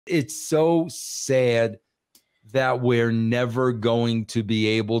It's so sad that we're never going to be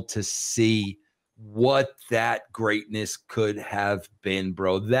able to see what that greatness could have been,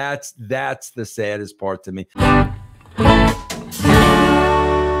 bro. That's the saddest part to me.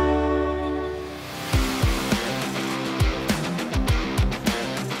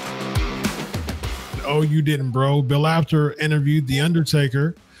 Oh, you didn't, bro. Bill Apter interviewed The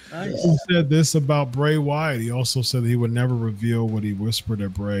Undertaker. Nice. He said this about Bray Wyatt. He also said that he would never reveal what he whispered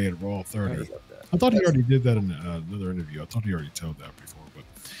at Bray at Raw 30. I thought he already did that in another interview. I thought he already told that before. But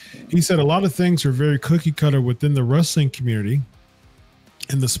he said a lot of things are very cookie cutter within the wrestling community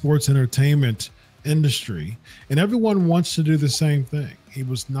and the sports entertainment industry, and everyone wants to do the same thing. He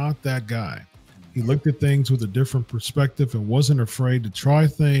was not that guy. He looked at things with a different perspective and wasn't afraid to try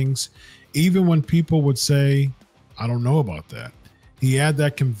things, even when people would say, I don't know about that. He had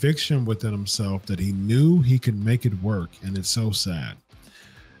that conviction within himself that he knew he could make it work, and it's so sad.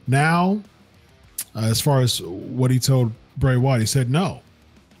 Now, as far as what he told Bray Wyatt, he said no.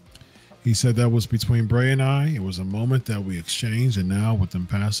 He said that was between Bray and I. It was a moment that we exchanged, and now with them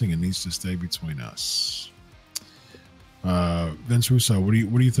passing, it needs to stay between us. Vince Russo, what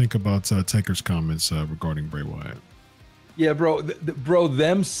do you think about Taker's comments regarding Bray Wyatt? Yeah, bro. Bro,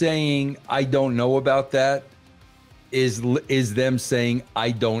 them saying I don't know about that is them saying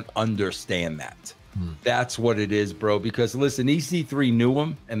I don't understand that. That's what it is, bro. Because listen, EC3 knew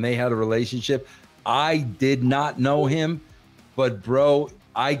him and they had a relationship. I did not know him, but bro,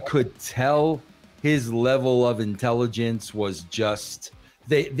 I could tell his level of intelligence was just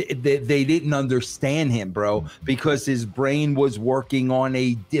they didn't understand him, bro, because his brain was working on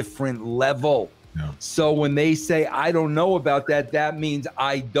a different level. Yeah. So when they say I don't know about that, that means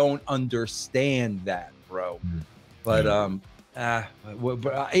I don't understand that, bro. But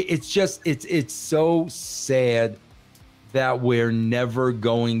it's so sad that we're never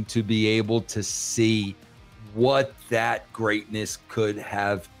going to be able to see what that greatness could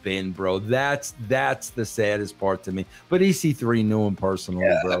have been, bro. That's the saddest part to me. But EC3 knew him personally,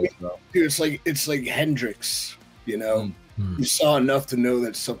 bro. I mean, dude, it's like Hendrix, you know. You saw enough to know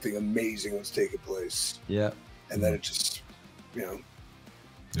that something amazing was taking place. Yeah. And then it just, you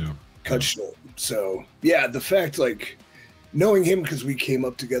know, cut short. So yeah, the fact, like, knowing him, because we came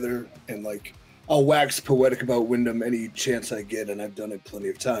up together, and like, I'll wax poetic about Wyndham any chance I get, and I've done it plenty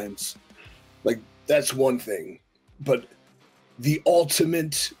of times. Like, that's one thing. But the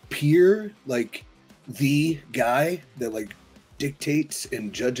ultimate peer, like the guy that like dictates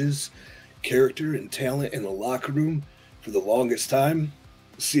and judges character and talent in the locker room for the longest time,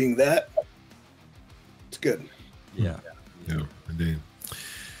 seeing that, it's good. Yeah, indeed.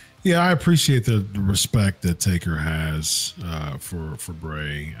 Yeah, I appreciate the respect that Taker has for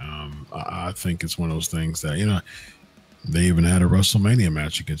Bray. I think it's one of those things that, you know, they even had a WrestleMania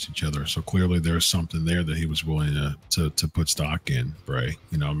match against each other. So clearly there's something there that he was willing to put stock in, Bray.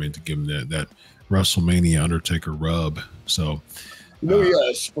 You know, I mean, to give him that WrestleMania Undertaker rub. So, you know,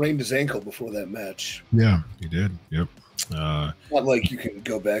 he sprained his ankle before that match. Yeah, he did. Yep. Not like you can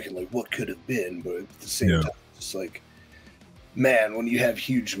go back and like what could have been, but at the same time, it's like, man, when you have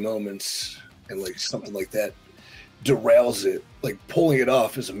huge moments and like something like that derails it, like pulling it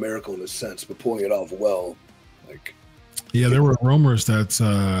off is a miracle in a sense, but pulling it off well, like. Yeah, there were rumors that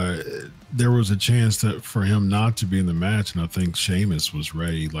there was a chance for him not to be in the match, and I think Sheamus was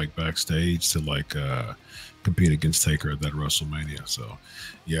ready, like backstage, to like compete against Taker at that WrestleMania. So,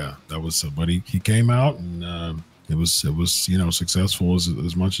 yeah, that was. But he came out, and it was you know, successful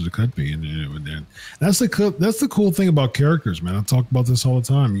as much as it could be, and that's the cool thing about characters, man. I talk about this all the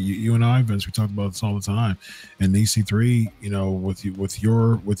time. You and I, Vince, we talk about this all the time. And EC3, you know, with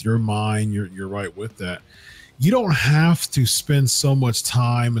your mind, you're right with that. You don't have to spend so much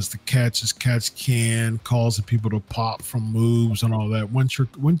time as catch can, causing people to pop from moves and all that. When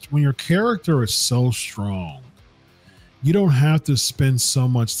your character is so strong, you don't have to spend so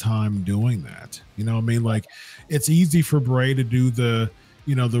much time doing that. You know what I mean? Like, it's easy for Bray to do the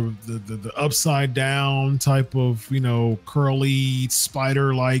upside down type of, you know, curly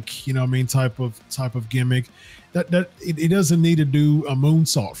spider like, you know what I mean, type of gimmick. That it doesn't need to do a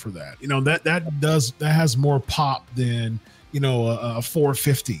moonsault for that. You know, that has more pop than, you know, a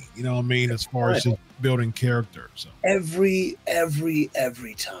 450. You know what I mean, as far as just building character. So every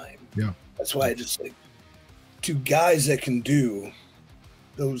time. Yeah. That's why I just like, to guys that can do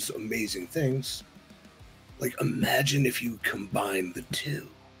those amazing things, like, imagine if you combine the two.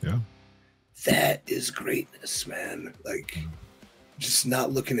 Yeah. That is greatness, man. Like, just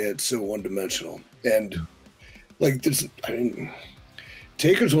not looking at it so one-dimensional. And like, this, I mean,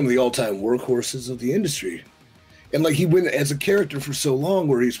 Taker's one of the all-time workhorses of the industry. And like he went as a character for so long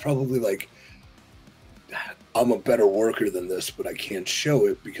where he's probably like, I'm a better worker than this, but I can't show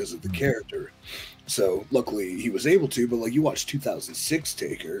it because of the character. So luckily he was able to, but like you watch 2006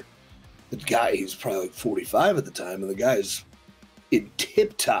 Taker, the guy, he's probably like 45 at the time, and the guy's in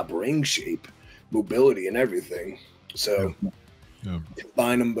tip-top ring shape, mobility and everything. So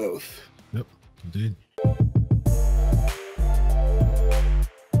combine them both. Yep, indeed.